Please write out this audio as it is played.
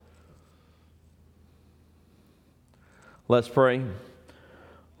Let's pray.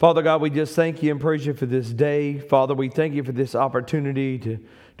 Father God, we just thank you and praise you for this day. Father, we thank you for this opportunity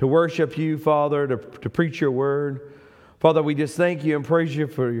to worship you, Father, to preach your word. Father, we just thank you and praise you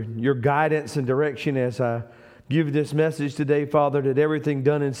for your guidance and direction as I give this message today, Father, that everything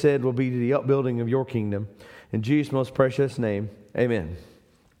done and said will be to the upbuilding of your kingdom. In Jesus' most precious name, amen.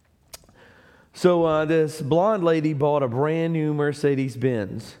 So this blonde lady bought a brand new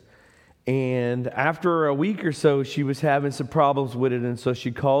Mercedes-Benz. And after a week or so, she was having some problems with it. And so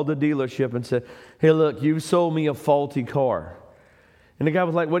she called the dealership and said, "Hey, look, you sold me a faulty car." And the guy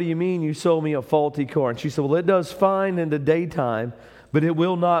was like, "What do you mean you sold me a faulty car?" And she said, "Well, it does fine in the daytime, but it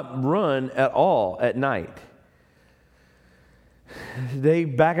will not run at all at night." They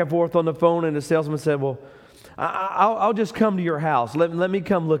back and forth on the phone, and the salesman said, "Well, I'll just come to your house. Let me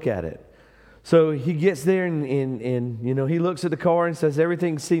come look at it." So he gets there and he looks at the car and says,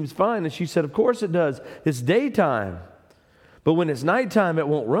 "Everything seems fine." And she said, "Of course it does. It's daytime. But when it's nighttime, it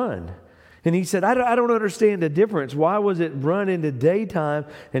won't run." And he said, I don't understand the difference. Why was it run in the daytime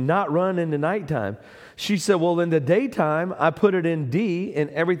and not run in the nighttime?" She said, "Well, in the daytime, I put it in D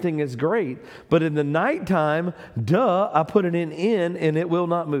and everything is great. But in the nighttime, I put it in N and it will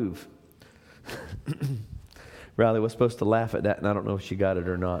not move." Riley was supposed to laugh at that, and I don't know if she got it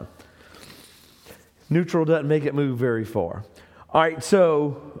or not. Neutral doesn't make it move very far. All right,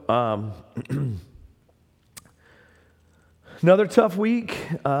 so another tough week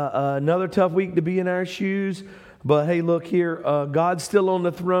to be in our shoes. But hey, look here, God's still on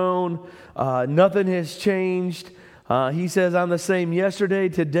the throne. Nothing has changed. He says, "I'm the same yesterday,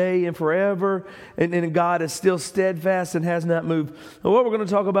 today, and forever." And God is still steadfast and has not moved. And what we're going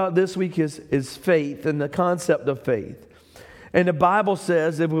to talk about this week is faith and the concept of faith. And the Bible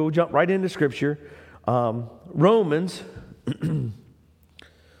says, if we'll jump right into Scripture, Romans,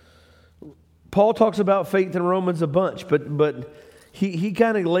 Paul talks about faith in Romans a bunch, but he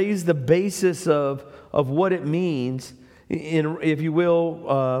kind of lays the basis of what it means in, if you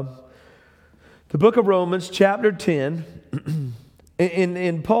will, the book of Romans, chapter 10.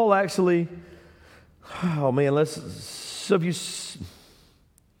 And Paul actually, so if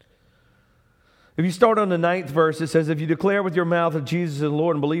you start on the 9th verse, it says, "If you declare with your mouth that Jesus is the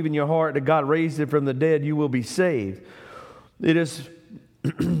Lord and believe in your heart that God raised him from the dead, you will be saved." It is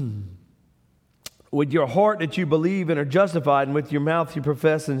with your heart that you believe and are justified, and with your mouth you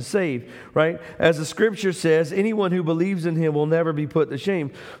profess and saved, right? As the scripture says, anyone who believes in him will never be put to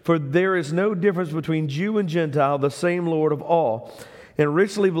shame. For there is no difference between Jew and Gentile, the same Lord of all, and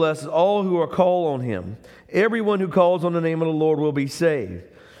richly blesses all who are called on him. Everyone who calls on the name of the Lord will be saved.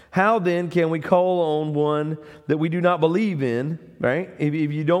 How then can we call on one that we do not believe in, right? If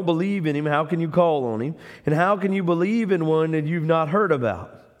you don't believe in him, how can you call on him? And how can you believe in one that you've not heard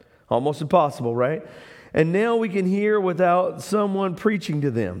about? Almost impossible, right? And now we can hear without someone preaching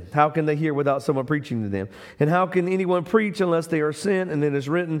to them. How can they hear without someone preaching to them? And how can anyone preach unless they are sent? And it is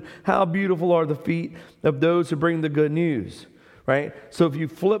written, "How beautiful are the feet of those who bring the good news." Right? So if you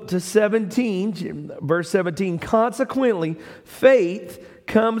flip to 17, verse 17, "Consequently, faith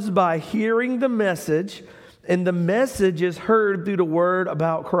comes by hearing the message, and the message is heard through the word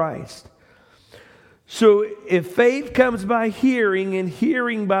about Christ." So if faith comes by hearing and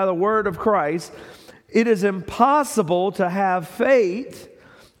hearing by the word of Christ, it is impossible to have faith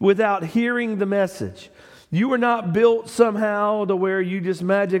without hearing the message. You were not built somehow to where you just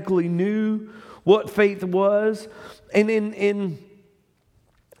magically knew what faith was. And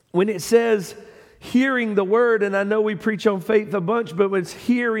when it says hearing the word, and I know we preach on faith a bunch, but it's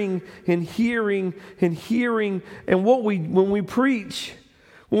hearing and hearing and hearing. And when we preach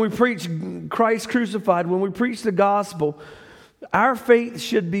Christ crucified, when we preach the gospel, our faith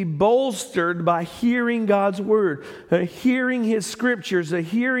should be bolstered by hearing God's word, hearing his scriptures,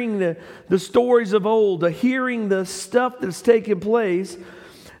 hearing the stories of old, hearing the stuff that's taken place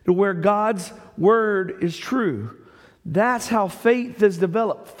to where God's word is true. That's how faith is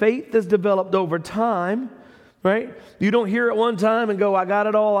developed. Faith is developed over time, right? You don't hear it one time and go, "I got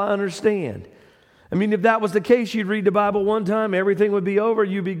it all, I understand." I mean, if that was the case, you'd read the Bible one time, everything would be over,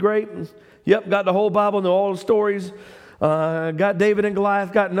 you'd be great. Yep, got the whole Bible, know all the stories. Got David and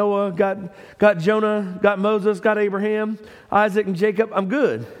Goliath, got Noah, got Jonah, got Moses, got Abraham, Isaac and Jacob. I'm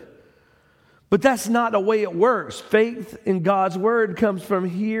good. But that's not the way it works. Faith in God's word comes from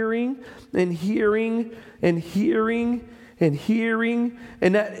hearing and hearing and hearing and hearing.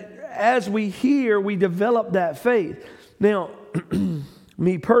 And that, as we hear, we develop that faith. Now,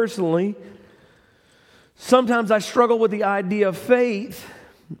 me personally, sometimes I struggle with the idea of faith.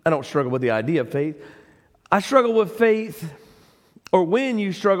 I don't struggle with the idea of faith. I struggle with faith or when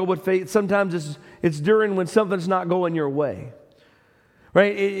you struggle with faith, sometimes it's during when something's not going your way.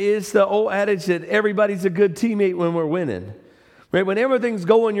 Right? It's the old adage that everybody's a good teammate when we're winning. Right? When everything's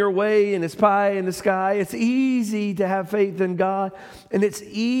going your way and it's pie in the sky, it's easy to have faith in God. And it's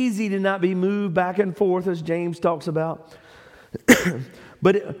easy to not be moved back and forth, as James talks about.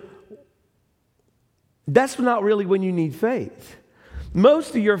 But that's not really when you need faith.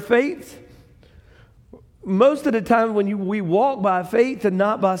 Most of your faith, most of the time when we walk by faith and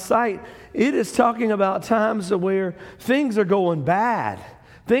not by sight, it is talking about times where things are going bad.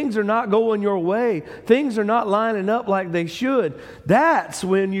 Things are not going your way. Things are not lining up like they should. That's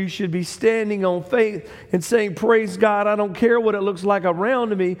when you should be standing on faith and saying, praise God, I don't care what it looks like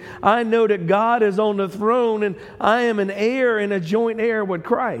around me. I know that God is on the throne and I am an heir and a joint heir with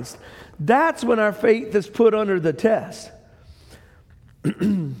Christ. That's when our faith is put under the test.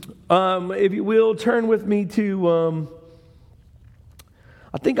 If you will, turn with me to,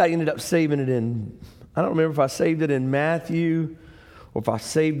 I think I ended up saving it in, I don't remember if I saved it in Matthew or if I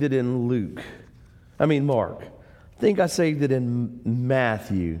saved it in Mark. I think I saved it in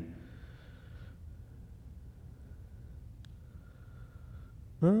Matthew.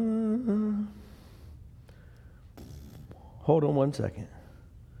 Hold on one second.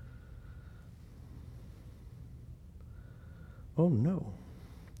 Oh, no.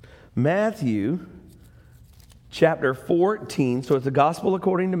 Matthew chapter 14. So it's the gospel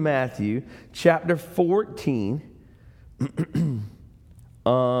according to Matthew, chapter 14.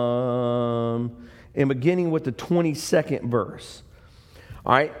 And beginning with the 22nd verse.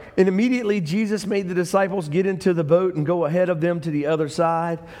 All right. And immediately Jesus made the disciples get into the boat and go ahead of them to the other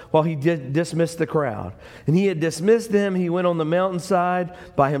side while he dismissed the crowd. And he had dismissed them. He went on the mountainside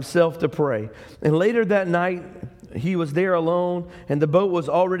by himself to pray. And later that night, he was there alone, and the boat was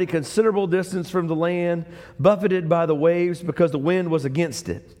already considerable distance from the land, buffeted by the waves because the wind was against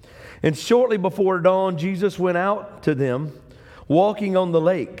it. And shortly before dawn, Jesus went out to them, walking on the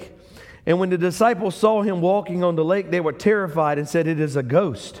lake. And when the disciples saw him walking on the lake, they were terrified and said, "It is a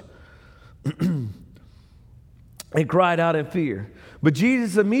ghost." And cried out in fear. But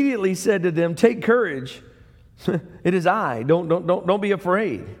Jesus immediately said to them, "Take courage. It is I. Don't be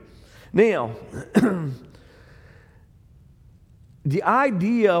afraid." Now, the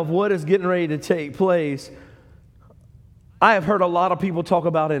idea of what is getting ready to take place, I have heard a lot of people talk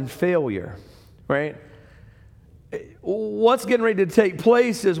about in failure, right? What's getting ready to take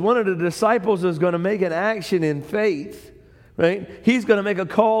place is one of the disciples is going to make an action in faith, right? He's going to make a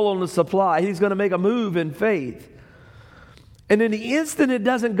call on the supply. He's going to make a move in faith. And in the instant it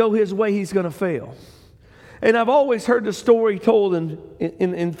doesn't go his way, he's going to fail. And I've always heard the story told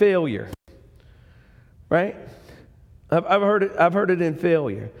in failure, right? I've heard it in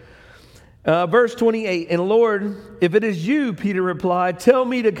failure. Verse 28, "And Lord, if it is you," Peter replied, "tell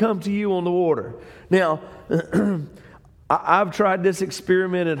me to come to you on the water." Now, I've tried this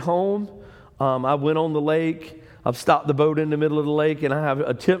experiment at home. I went on the lake. I've stopped the boat in the middle of the lake, and I have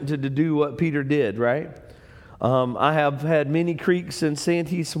attempted to do what Peter did, right? I have had many creeks in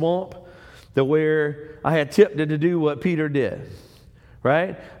Santee Swamp to where I attempted to do what Peter did.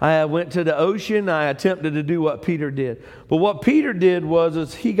 Right? I went to the ocean. I attempted to do what Peter did. But what Peter did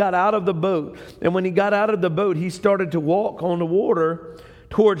was he got out of the boat. And when he got out of the boat, he started to walk on the water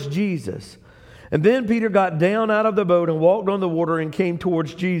towards Jesus. And then Peter got down out of the boat and walked on the water and came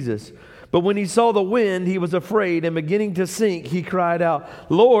towards Jesus. But when he saw the wind, he was afraid, and beginning to sink, he cried out,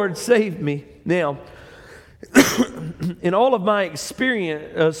 "Lord, save me." Now, in all of my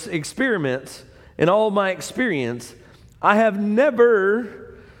experiments, I have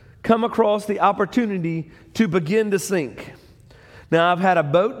never come across the opportunity to begin to sink. Now, I've had a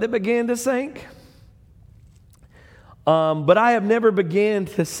boat that began to sink, but I have never began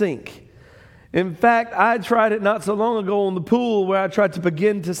to sink. In fact, I tried it not so long ago on the pool where I tried to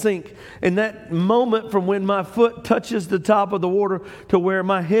begin to sink. And that moment from when my foot touches the top of the water to where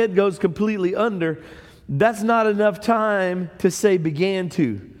my head goes completely under, that's not enough time to say began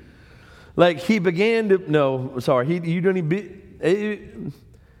to. Like he began to, no, sorry, you don't even,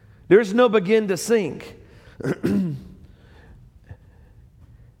 there's no begin to sink. And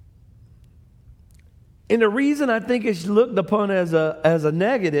the reason I think it's looked upon as a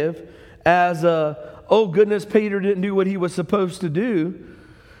negative, oh goodness, Peter didn't do what he was supposed to do,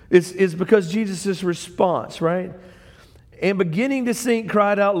 is because Jesus' response, right? And beginning to sink,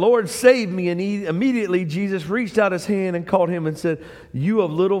 cried out, "Lord, save me." And immediately Jesus reached out his hand and caught him and said, "You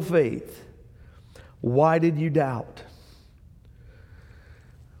of little faith, why did you doubt?"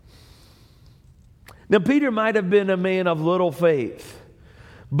 Now, Peter might have been a man of little faith,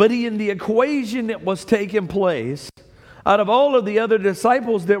 but in the equation that was taking place, Out of all of the other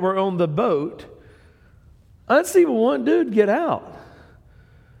disciples that were on the boat, I didn't see one dude get out.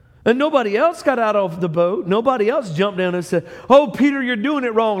 And nobody else got out of the boat. Nobody else jumped down and said, "Oh, Peter, you're doing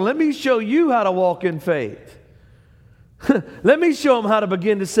it wrong. Let me show you how to walk in faith. Let me show them how to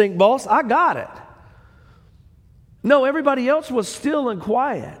begin to sink, boss. I got it." No, everybody else was still and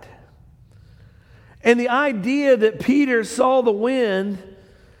quiet. And the idea that Peter saw the wind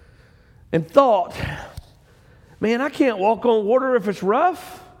and thought, "Man, I can't walk on water if it's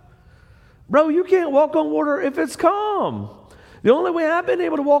rough." Bro, you can't walk on water if it's calm. The only way I've been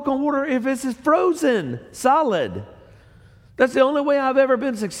able to walk on water if it's frozen, solid. That's the only way I've ever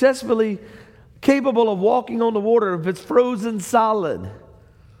been successfully capable of walking on the water, if it's frozen solid.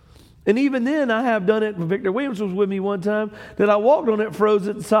 And even then, I have done it. Victor Williams was with me one time, that I walked on it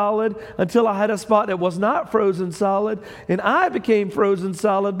frozen solid until I had a spot that was not frozen solid, and I became frozen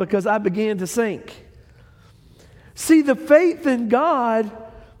solid because I began to sink. See, the faith in God,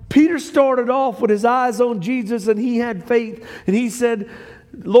 Peter started off with his eyes on Jesus, and he had faith, and he said,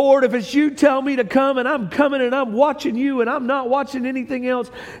 "Lord, if it's you, tell me to come," and I'm coming, and I'm watching you, and I'm not watching anything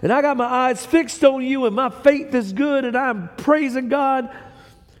else, and I got my eyes fixed on you, and my faith is good, and I'm praising God.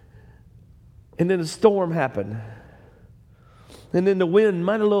 And then a storm happened, and then the wind,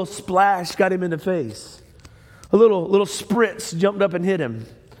 mighty little splash, got him in the face. A little spritz jumped up and hit him,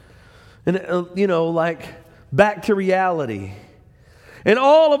 and like back to reality. And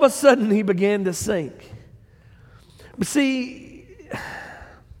all of a sudden, he began to sink. But see,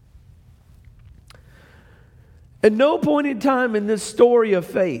 at no point in time in this story of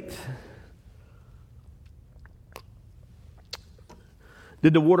faith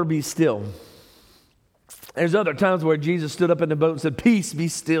did the water be still. There's other times where Jesus stood up in the boat and said, "Peace, be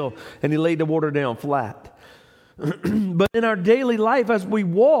still," and he laid the water down flat. But in our daily life, as we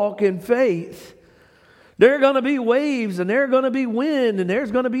walk in faith, there are going to be waves, and there are going to be wind, and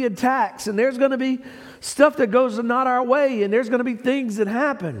there's going to be attacks, and there's going to be stuff that goes not our way, and there's going to be things that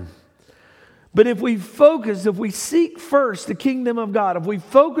happen. But if we focus, if we seek first the kingdom of God, if we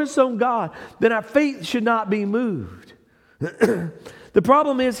focus on God, then our faith should not be moved. The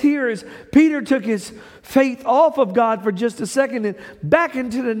problem is Peter took his faith off of God for just a second and back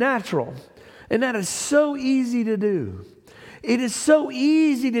into the natural. And that is so easy to do. It is so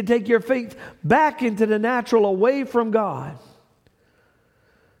easy to take your faith back into the natural, away from God.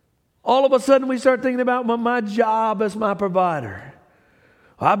 All of a sudden we start thinking about my job as my provider.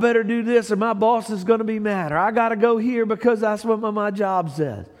 I better do this or my boss is going to be mad, or I got to go here because that's what my job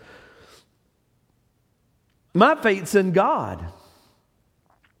says. My faith's in God.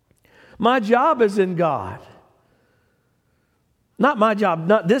 My job is in God. Not my job,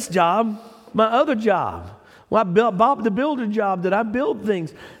 not this job, my other job. Bob the Builder job that I build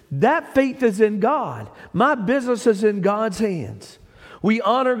things. That faith is in God. My business is in God's hands. We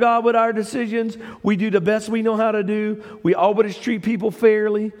honor God with our decisions. We do the best we know how to do. We always treat people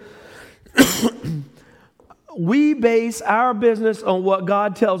fairly. We base our business on what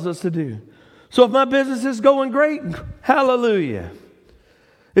God tells us to do. So if my business is going great, hallelujah.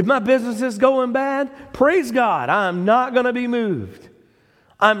 If my business is going bad, praise God. I'm not going to be moved.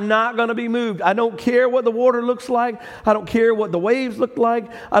 I'm not going to be moved. I don't care what the water looks like. I don't care what the waves look like.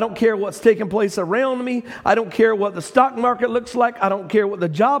 I don't care what's taking place around me. I don't care what the stock market looks like. I don't care what the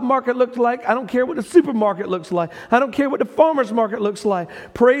job market looks like. I don't care what the supermarket looks like. I don't care what the farmer's market looks like.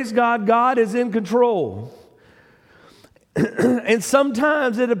 Praise God, God is in control. And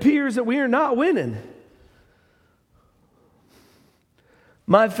sometimes it appears that we are not winning.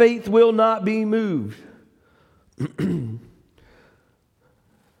 My faith will not be moved.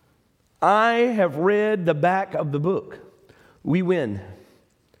 I have read the back of the book. We win.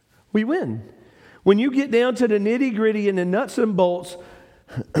 We win. When you get down to the nitty-gritty and the nuts and bolts,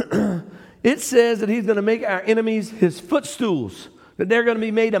 it says that he's going to make our enemies his footstools, that they're going to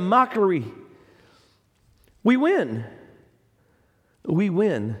be made a mockery. We win. We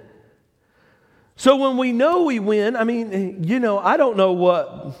win. So when we know we win, I don't know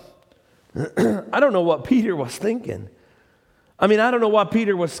what Peter was thinking. I don't know why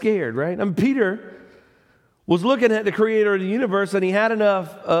Peter was scared, right? Peter was looking at the creator of the universe, and he had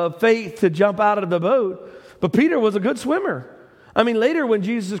enough faith to jump out of the boat. But Peter was a good swimmer. Later when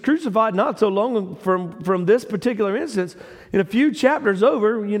Jesus is crucified, not so long from this particular instance, in a few chapters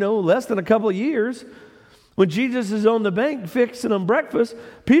over, less than a couple of years, when Jesus is on the bank fixing them breakfast,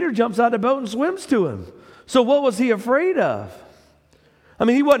 Peter jumps out of the boat and swims to him. So what was he afraid of?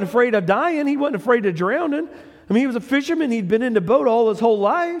 He wasn't afraid of dying. He wasn't afraid of drowning. He was a fisherman. He'd been in the boat all his whole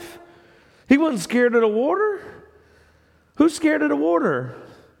life. He wasn't scared of the water. Who's scared of the water?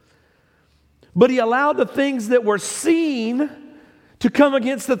 But he allowed the things that were seen to come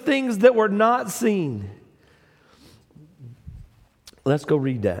against the things that were not seen. Let's go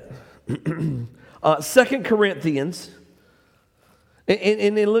read that. 2 Corinthians.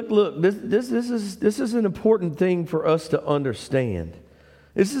 And look, this is an important thing for us to understand.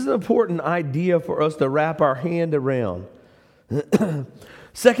 This is an important idea for us to wrap our hand around.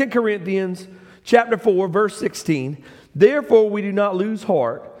 2 Corinthians chapter 4, verse 16. Therefore we do not lose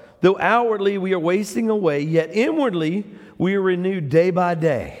heart, though outwardly we are wasting away, yet inwardly we are renewed day by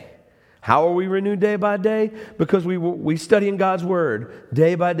day. How are we renewed day by day? Because we study in God's Word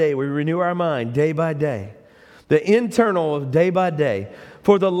day by day. We renew our mind day by day. The internal of day by day.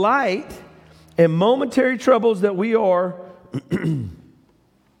 For the light and momentary troubles that we are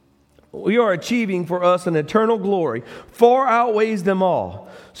achieving for us an eternal glory far outweighs them all.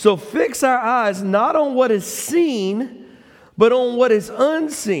 So fix our eyes not on what is seen, but on what is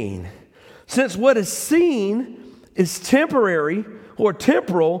unseen. Since what is seen is temporary or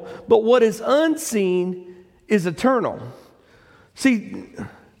temporal, but what is unseen is eternal. See,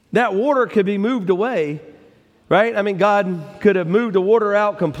 that water could be moved away, right? I mean, God could have moved the water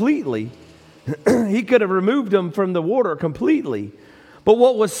out completely. He could have removed them from the water completely. But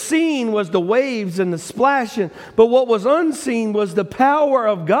what was seen was the waves and the splashing. But what was unseen was the power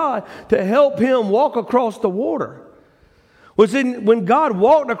of God to help him walk across the water. When God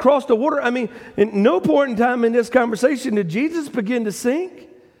walked across the water, I mean, at no point in time in this conversation did Jesus begin to sink.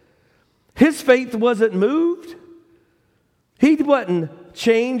 His faith wasn't moved. He wasn't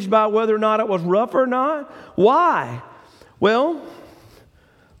changed by whether or not it was rough or not. Why? Well,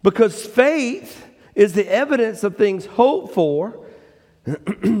 because faith is the evidence of things hoped for.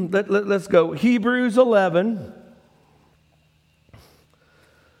 Let's go. Hebrews 11.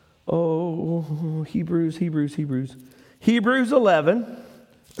 Oh, Hebrews 11.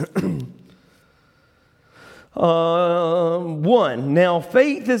 1. Now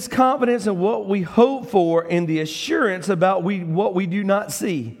faith is confidence in what we hope for and the assurance about what we do not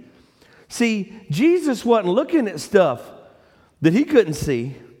see. See, Jesus wasn't looking at stuff that he couldn't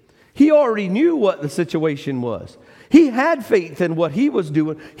see. He already knew what the situation was. He had faith in what he was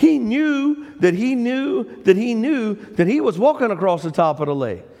doing. He knew that he was walking across the top of the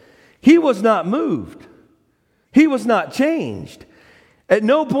lake. He was not moved. He was not changed. At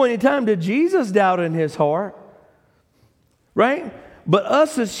no point in time did Jesus doubt in his heart. Right? But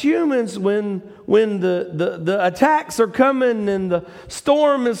us as humans, when the attacks are coming and the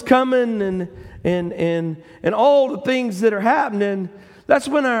storm is coming and all the things that are happening, that's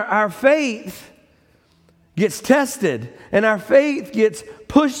when our faith gets tested and our faith gets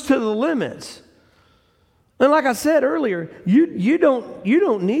pushed to the limits. And like I said earlier, you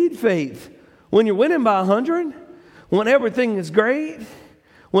don't need faith when you're winning by 100, when everything is great,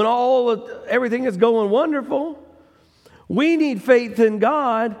 when everything is going wonderful. We need faith in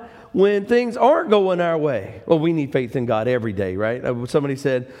God when things aren't going our way. Well, we need faith in God every day, right? Somebody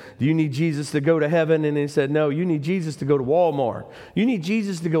said, do you need Jesus to go to heaven? And they said, no, you need Jesus to go to Walmart. You need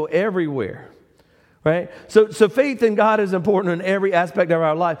Jesus to go everywhere, right? So faith in God is important in every aspect of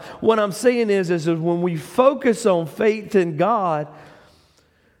our life. What I'm saying is when we focus on faith in God,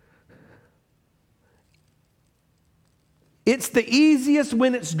 it's the easiest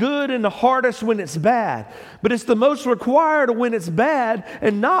when it's good and the hardest when it's bad. But it's the most required when it's bad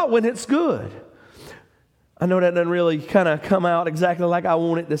and not when it's good. I know that doesn't really kind of come out exactly like I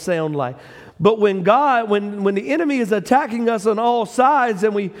want it to sound like. But when the enemy is attacking us on all sides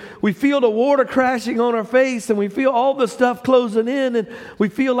and we feel the water crashing on our face and we feel all the stuff closing in and we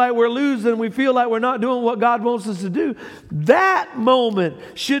feel like we're losing, we feel like we're not doing what God wants us to do, that moment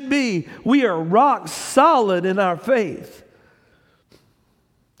should be we are rock solid in our faith.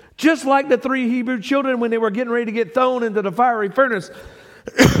 Just like the 3 Hebrew children when they were getting ready to get thrown into the fiery furnace.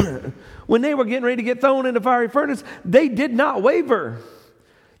 When they were getting ready to get thrown into the fiery furnace, they did not waver.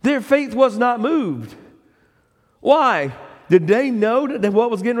 Their faith was not moved. Why? Did they know that what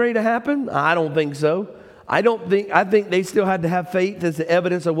was getting ready to happen? I don't think so. I think they still had to have faith as the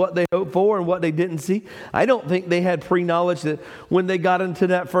evidence of what they hoped for and what they didn't see. I don't think they had pre-knowledge that when they got into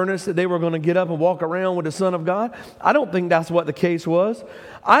that furnace that they were going to get up and walk around with the Son of God. I don't think that's what the case was.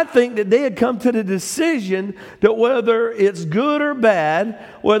 I think that they had come to the decision that whether it's good or bad,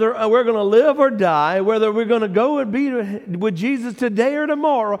 whether we're going to live or die, whether we're going to go and be with Jesus today or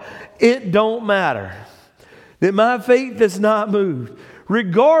tomorrow, it don't matter. That my faith is not moved.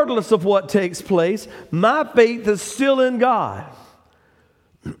 Regardless of what takes place, my faith is still in God.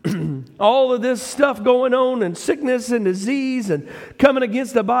 All of this stuff going on and sickness and disease and coming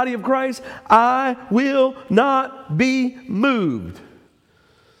against the body of Christ, I will not be moved.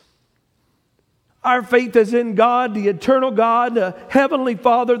 Our faith is in God, the eternal God, the heavenly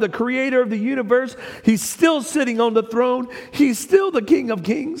Father, the creator of the universe. He's still sitting on the throne. He's still the King of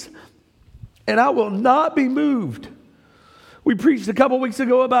Kings. And I will not be moved. We preached a couple weeks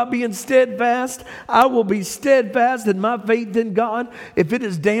ago about being steadfast. I will be steadfast in my faith in God. If it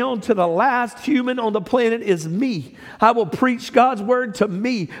is down to the last human on the planet is me, I will preach God's word to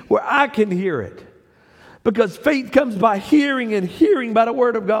me where I can hear it. Because faith comes by hearing, and hearing by the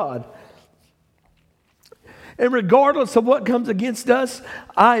word of God. And regardless of what comes against us,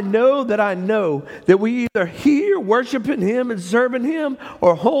 I know that we either here worshiping Him and serving Him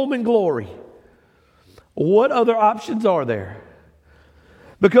or home in glory. What other options are there?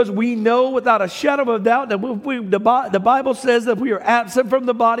 Because we know without a shadow of a doubt that the Bible says that if we are absent from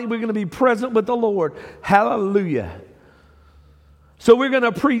the body, we're going to be present with the Lord. Hallelujah. So we're going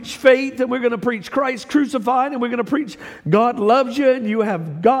to preach faith, and we're going to preach Christ crucified, and we're going to preach God loves you and you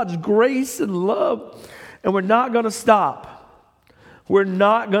have God's grace and love. And we're not going to stop. We're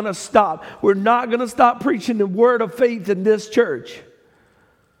not going to stop. We're not going to stop preaching the word of faith in this church.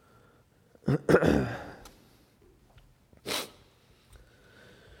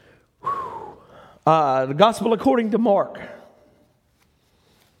 The Gospel according to Mark.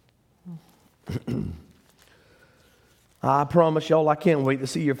 I promise y'all, I can't wait to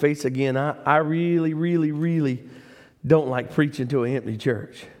see your face again. I really, really, really don't like preaching to an empty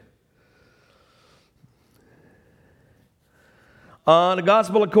church. The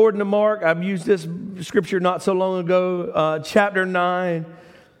Gospel according to Mark, I've used this scripture not so long ago, chapter 9,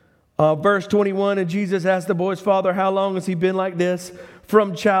 verse 21, and Jesus asked the boy's father, how long has he been like this?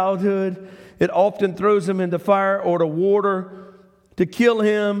 From childhood. It often throws him into fire or to water to kill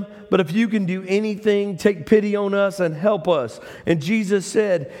him. But if you can do anything, take pity on us and help us. And Jesus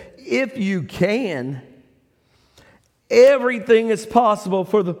said, if you can, everything is possible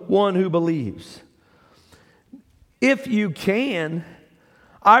for the one who believes. If you can,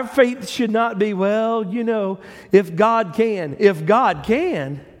 our faith should not be, well, if God can. If God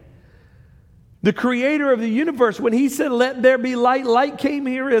can, the creator of the universe, when He said, let there be light, light came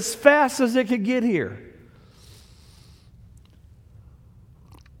here as fast as it could get here.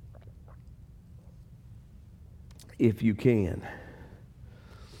 If you can.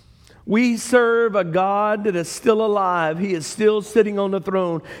 We serve a God that is still alive. He is still sitting on the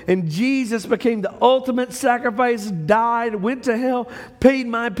throne. And Jesus became the ultimate sacrifice, died, went to hell, paid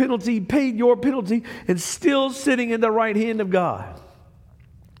my penalty, paid your penalty, and still sitting in the right hand of God.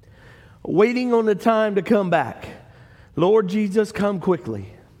 Waiting on the time to come back. Lord Jesus, come quickly.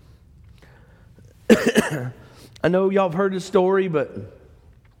 I know y'all have heard this story, but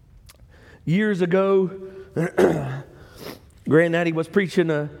years ago, Granddaddy was preaching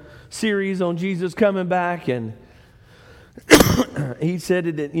a series on Jesus coming back, and he said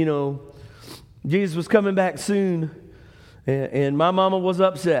that, Jesus was coming back soon, and my mama was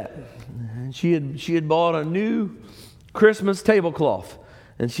upset. She had bought a new Christmas tablecloth,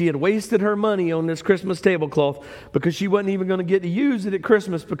 and she had wasted her money on this Christmas tablecloth because she wasn't even going to get to use it at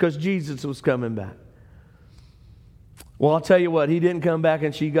Christmas because Jesus was coming back. Well, I'll tell you what, He didn't come back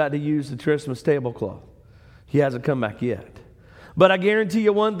and she got to use the Christmas tablecloth. He hasn't come back yet. But I guarantee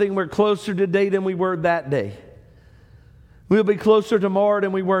you one thing, we're closer today than we were that day. We'll be closer tomorrow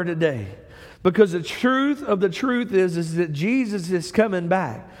than we were today. Because the truth of the truth is that Jesus is coming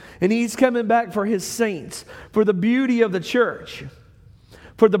back. And He's coming back for His saints, for the beauty of the church,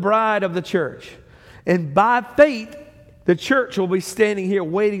 for the bride of the church. And by faith, the church will be standing here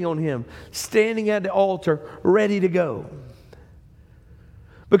waiting on Him, standing at the altar, ready to go.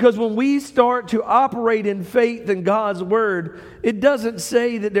 Because when we start to operate in faith in God's Word, it doesn't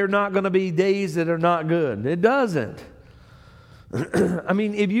say that there are not going to be days that are not good. It doesn't. I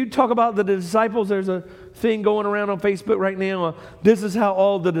mean, if you talk about the disciples, there's a thing going around on Facebook right now. This is how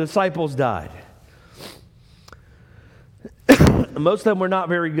all the disciples died. Most of them were not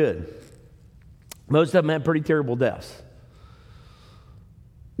very good. Most of them had pretty terrible deaths.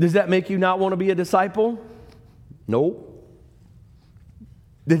 Does that make you not want to be a disciple? Nope.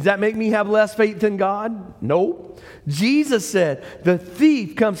 Does that make me have less faith in God? No. Jesus said, the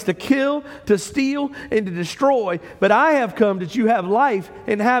thief comes to kill, to steal, and to destroy, but I have come that you have life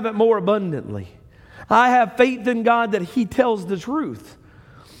and have it more abundantly. I have faith in God that He tells the truth.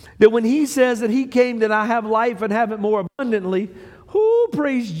 That when He says that He came that I have life and have it more abundantly,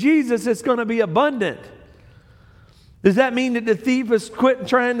 praise Jesus, it's going to be abundant. Does that mean that the thief has quit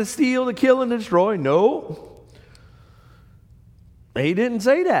trying to steal, to kill, and destroy? No. He didn't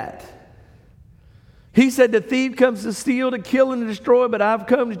say that. He said the thief comes to steal, to kill, and to destroy, but I've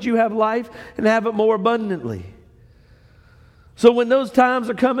come that you have life and have it more abundantly. So when those times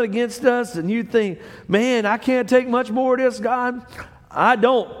are coming against us and you think, man, I can't take much more of this, God, I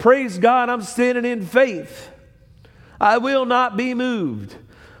don't. Praise God, I'm standing in faith. I will not be moved.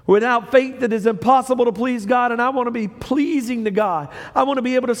 Without faith, it is impossible to please God, and I want to be pleasing to God. I want to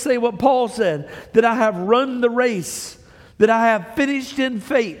be able to say what Paul said, that I have run the race, that I have finished in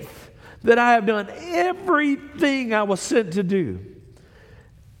faith, that I have done everything I was sent to do.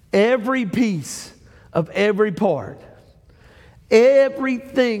 Every piece of every part.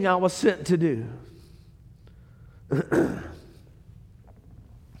 Everything I was sent to do.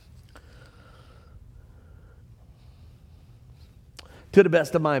 To the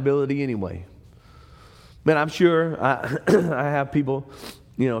best of my ability anyway. Man, I'm sure I have people,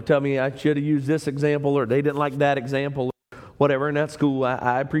 tell me I should have used this example or they didn't like that example or whatever, and that's cool.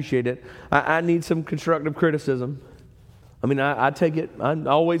 I appreciate it. I need some constructive criticism. I mean, I take it. I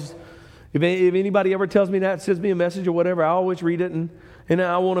always, if anybody ever tells me that, sends me a message or whatever, I always read it, and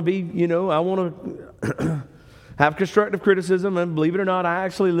I want to be, I want to have constructive criticism, and believe it or not, I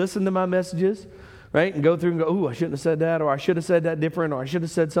actually listen to my messages. Right? And go through and go, ooh, I shouldn't have said that, or I should have said that different, or I should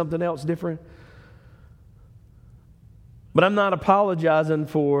have said something else different. But I'm not apologizing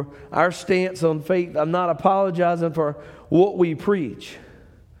for our stance on faith. I'm not apologizing for what we preach.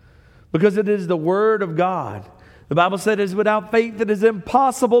 Because it is the Word of God. The Bible said it is without faith it is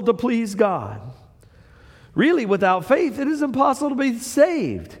impossible to please God. Really, without faith it is impossible to be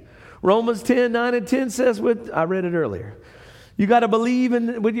saved. Romans 10:9-10 says, I read it earlier. You got to believe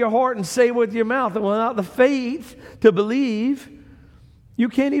with your heart and say with your mouth. And without the faith to believe, you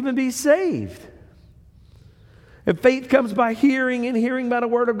can't even be saved. And faith comes by hearing, and hearing by the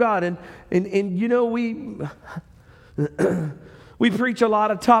Word of God. And we preach a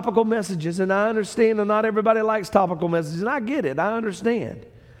lot of topical messages, and I understand that not everybody likes topical messages, and I get it. I understand.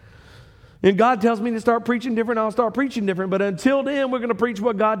 And God tells me to start preaching different, I'll start preaching different. But until then, we're going to preach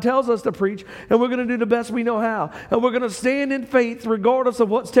what God tells us to preach, and we're going to do the best we know how. And we're going to stand in faith regardless of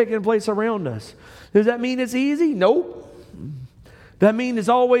what's taking place around us. Does that mean it's easy? Nope. That mean it's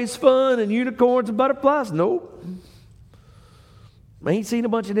always fun and unicorns and butterflies? Nope. I ain't seen a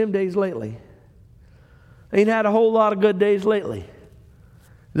bunch of them days lately. Ain't had a whole lot of good days lately.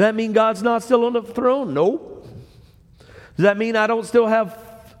 Does that mean God's not still on the throne? Nope. Does that mean I don't still have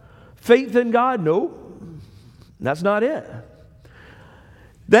faith in God? Nope. That's not it.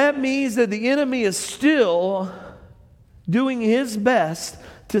 That means that the enemy is still doing his best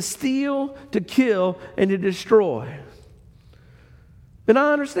to steal, to kill, and to destroy. And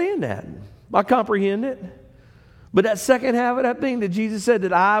I understand that. I comprehend it. But that second half of that thing that Jesus said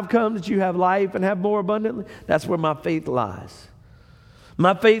that I've come that you have life and have more abundantly, that's where my faith lies.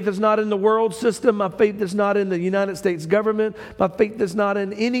 My faith is not in the world system. My faith is not in the United States government. My faith is not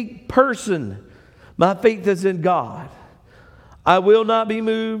in any person. My faith is in God. I will not be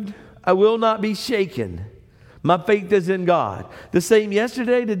moved. I will not be shaken. My faith is in God. The same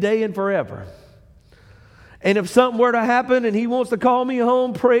yesterday, today, and forever. And if something were to happen and He wants to call me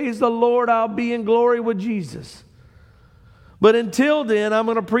home, praise the Lord, I'll be in glory with Jesus. But until then, I'm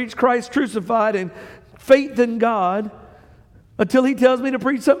going to preach Christ crucified and faith in God until He tells me to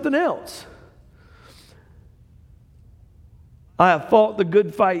preach something else. I have fought the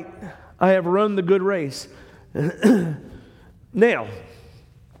good fight. I have run the good race. Now,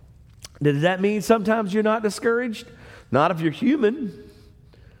 does that mean sometimes you're not discouraged? Not if you're human.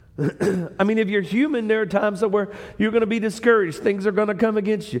 I mean, if you're human, there are times where you're going to be discouraged. Things are going to come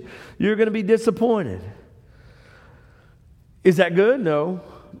against you. You're going to be disappointed. Is that good? No.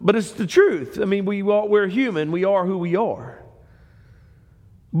 But it's the truth. I mean, we're human. We are who we are.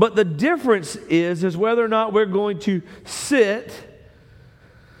 But the difference is whether or not we're going to sit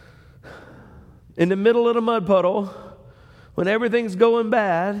in the middle of the mud puddle when everything's going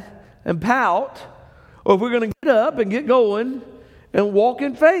bad and pout, or if we're going to get up and get going and walk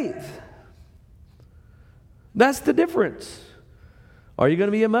in faith. That's the difference. Are you going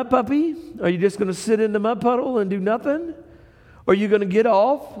to be a mud puppy? Are you just going to sit in the mud puddle and do nothing? Or are you going to get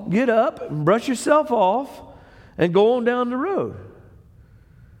up, and brush yourself off, and go on down the road?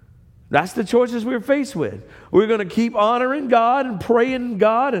 That's the choices we're faced with. We're going to keep honoring God and praying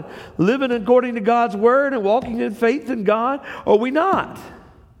God and living according to God's word and walking in faith in God, or we not.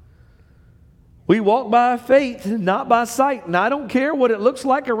 We walk by faith, not by sight. And I don't care what it looks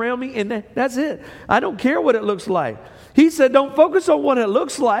like around me, and that's it. I don't care what it looks like. He said don't focus on what it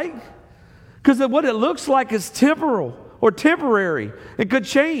looks like, because what it looks like is temporal or temporary. It could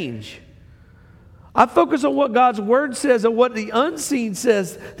change. I focus on what God's word says and what the unseen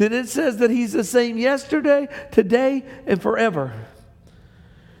says. That it says that He's the same yesterday, today, and forever.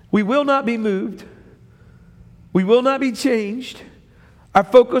 We will not be moved. We will not be changed. Our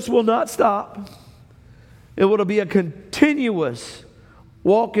focus will not stop. It will be a continuous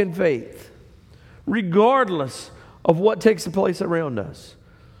walk in faith, regardless of what takes place around us.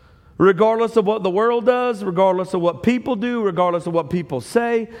 Regardless of what the world does, regardless of what people do, regardless of what people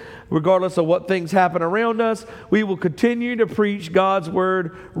say, regardless of what things happen around us, we will continue to preach God's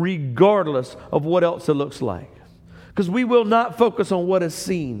word regardless of what else it looks like. Because we will not focus on what is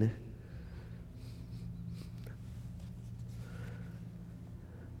seen.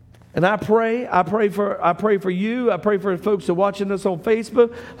 And I pray for you. I pray for the folks that are watching this on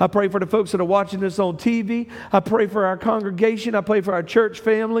Facebook. I pray for the folks that are watching this on TV. I pray for our congregation. I pray for our church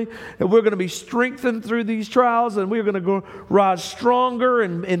family. And we're going to be strengthened through these trials, and we're going to go rise stronger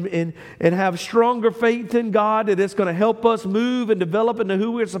and have stronger faith in God, that it's going to help us move and develop into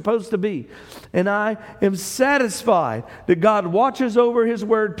who we're supposed to be. And I am satisfied that God watches over His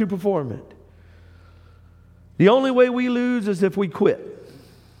word to perform it. The only way we lose is if we quit.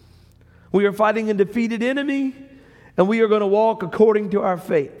 We are fighting a defeated enemy, and we are going to walk according to our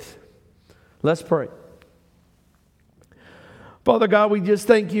faith. Let's pray. Father God, we just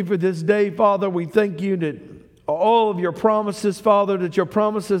thank you for this day, Father. We thank you that all of your promises, Father, that your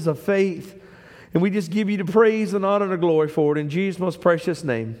promises of faith. And we just give you the praise and honor and the glory for it. In Jesus' most precious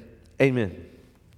name, amen.